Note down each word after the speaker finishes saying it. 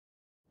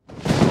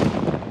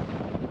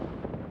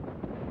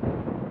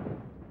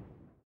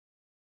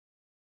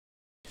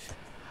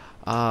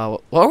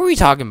What were we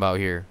talking about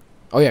here?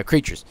 Oh yeah,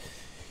 creatures.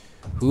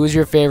 Who is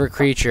your favorite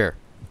creature?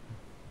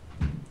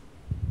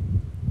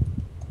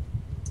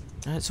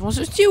 That's so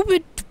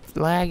stupid. I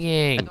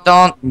Lagging.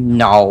 don't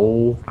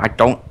know. I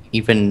don't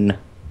even.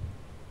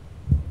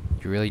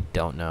 You really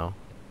don't know.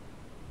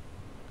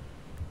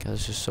 Cause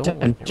it's just so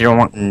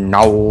Don't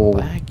know.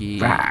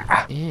 laggy.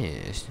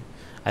 Is.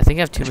 I think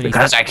I have too many.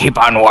 Because I keep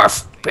on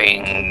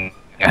warping.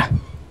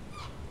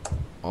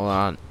 Hold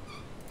on.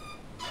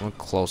 I'm gonna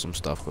close some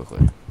stuff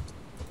quickly.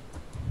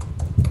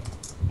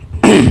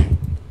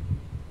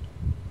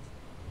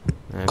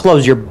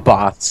 Close your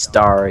bots,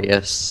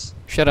 Darius.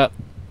 Shut up.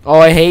 Oh,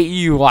 I hate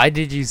you. Why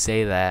did you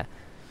say that?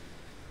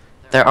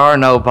 There are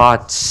no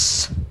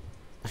bots.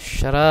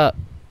 Shut up.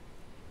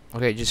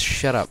 Okay, just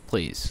shut up,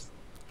 please.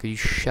 Could you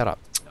shut up?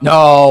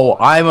 No,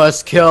 I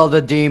must kill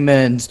the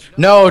demons.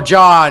 No,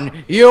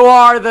 John, you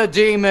are the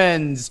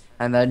demons.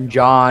 And then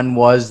John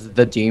was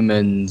the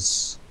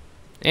demons.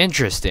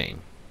 Interesting.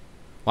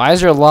 Why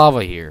is there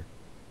lava here?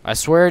 I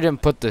swear I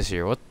didn't put this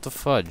here. What the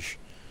fudge?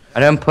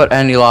 I didn't put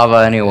any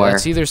lava anywhere.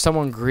 It's either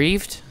someone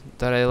grieved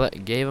that I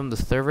gave him the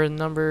server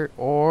number,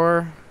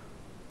 or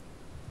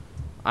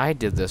I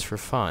did this for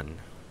fun.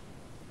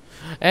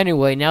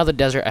 Anyway, now the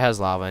desert has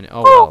lava, and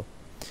oh well.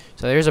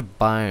 So there's a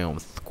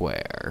biome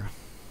square.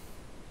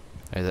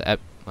 There's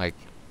like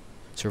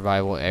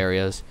survival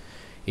areas.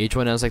 Each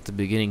one has like the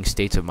beginning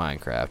states of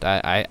Minecraft.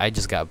 I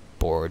just got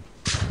bored.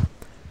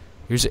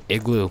 Here's an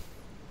igloo.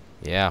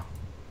 Yeah.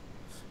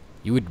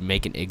 You would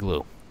make an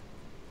igloo.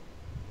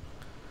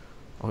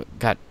 Oh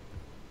god.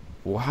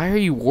 Why are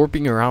you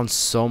warping around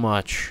so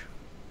much?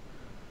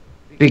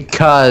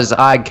 Because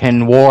I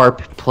can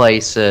warp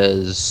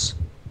places.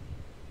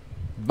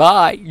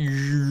 Bye.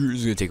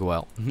 It's gonna take a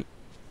while.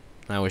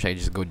 I wish I could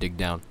just go dig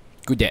down.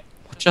 Good day.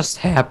 What just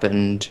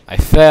happened? I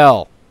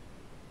fell.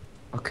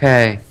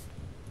 Okay.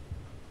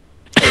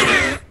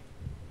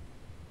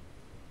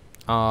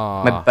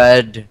 My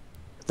bed.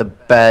 The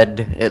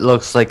bed. It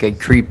looks like a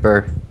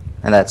creeper.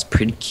 And that's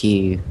pretty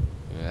key.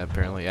 Yeah,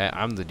 apparently I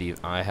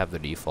have the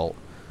default.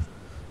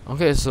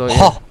 Okay, so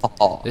yeah,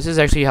 this is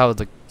actually how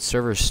the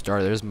servers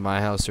start. There's my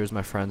house. There's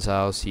my friend's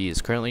house. He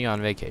is currently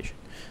on vacation.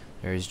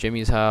 There's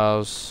Jimmy's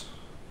house.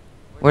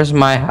 Where's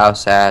my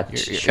house at?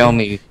 Show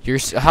me. Your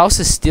house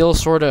is still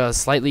sort of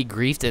slightly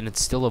griefed, and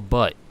it's still a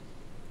butt.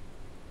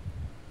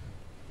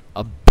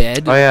 A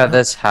bed. Oh yeah,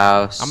 this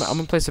house. I'm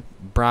gonna place a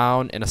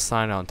brown and a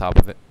sign on top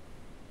of it.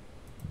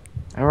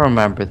 I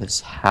remember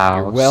this house.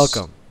 You're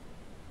welcome.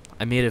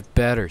 I made it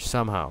better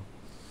somehow.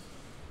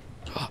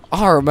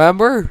 I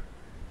remember.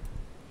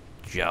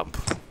 Jump.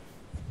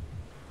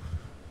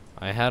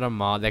 I had a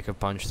mod that could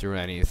punch through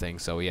anything,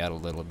 so we had a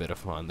little bit of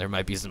fun. There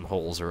might be some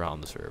holes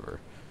around the server.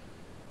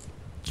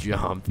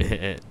 Jump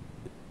it.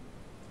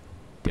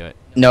 Do it.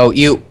 No,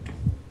 you.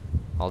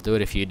 I'll do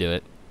it if you do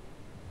it.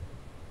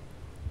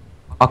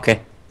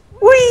 Okay.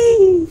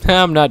 Whee!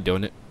 I'm not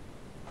doing it.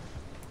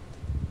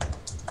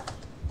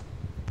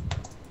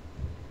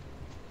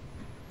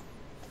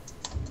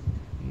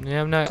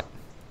 Yeah, I'm not.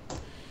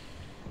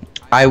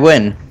 I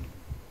win.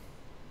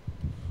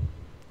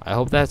 I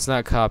hope that's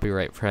not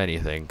copyright for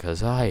anything,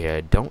 because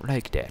I don't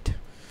like that.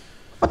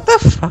 What the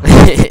fuck?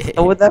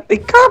 How would that be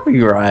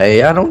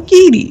copyright? I don't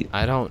get it.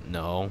 I don't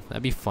know.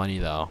 That'd be funny,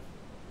 though.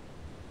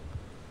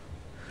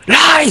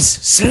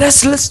 Lies!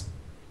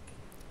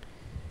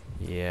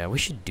 Yeah, we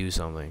should do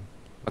something.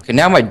 Okay,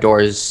 now my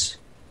door's...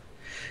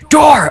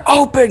 Door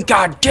open,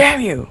 god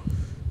damn you!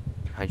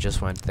 I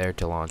just went there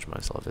to launch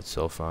myself. It's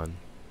so fun.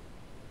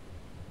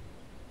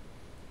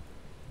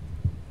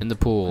 In the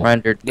pool.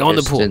 Rendered Go in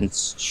the pool.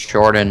 distance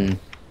shorten.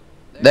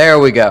 There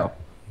we go.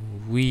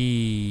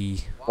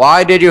 We.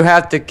 Why did you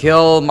have to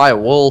kill my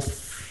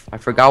wolf? I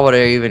forgot what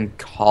I even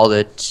called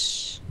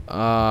it.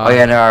 Oh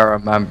yeah, now I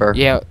remember.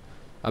 Yeah,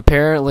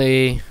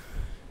 apparently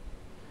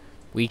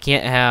we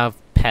can't have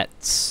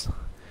pets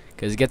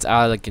because it gets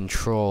out of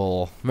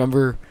control.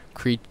 Remember,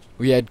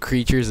 we had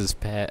creatures as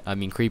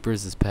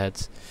creepers as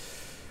pets.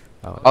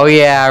 Oh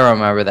yeah, I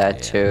remember that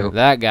yeah, too.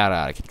 That got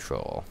out of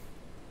control.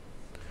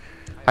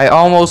 I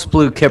almost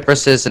blew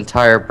Kypros's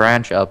entire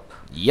branch up.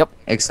 Yep.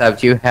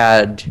 Except you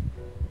had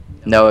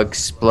no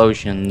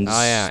explosions.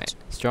 Oh yeah,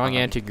 strong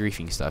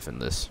anti-griefing stuff in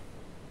this.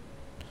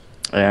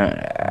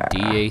 Yeah.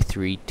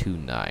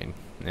 DA329.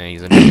 And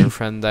he's another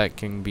friend that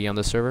can be on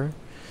the server.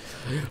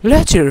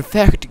 Let's in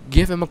fact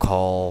give him a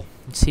call.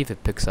 Let's see if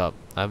it picks up.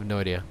 I have no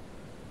idea.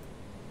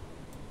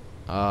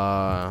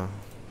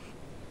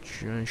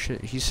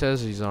 He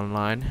says he's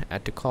online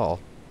at the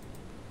call.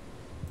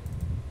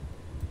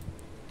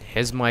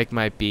 His mic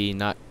might be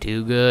not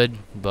too good,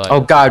 but Oh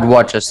god,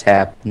 what just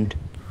happened?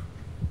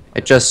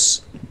 It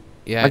just...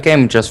 yeah, my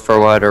game just for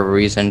whatever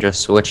reason just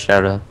switched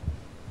out of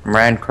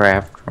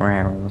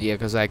Minecraft. yeah,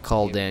 because I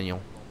called Daniel.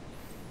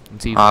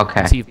 Let's see if, Okay.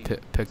 let's see if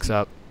it picks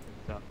up.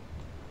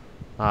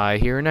 I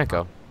hear an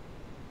echo.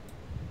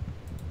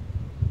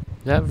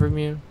 Is that from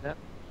you?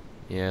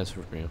 Yeah, it's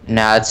from you.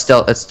 Nah, it's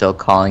still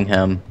calling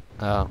him.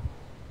 Oh. I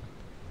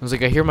was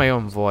like, I hear my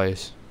own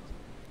voice.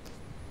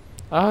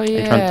 Oh I run to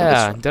this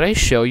yeah. one. Did I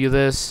show you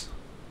this?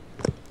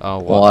 Oh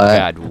what? What?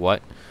 God,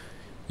 what?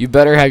 You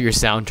better have your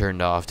sound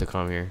turned off to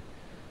come here.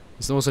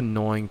 It's the most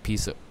annoying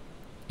piece of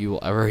you will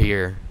ever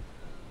hear.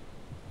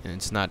 And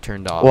it's not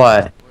turned off.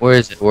 What? Where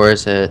is it? Where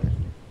is it?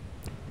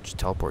 Just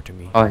teleport to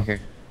me. Oh,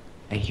 here.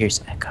 I hear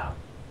echo.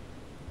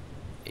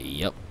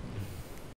 Yep.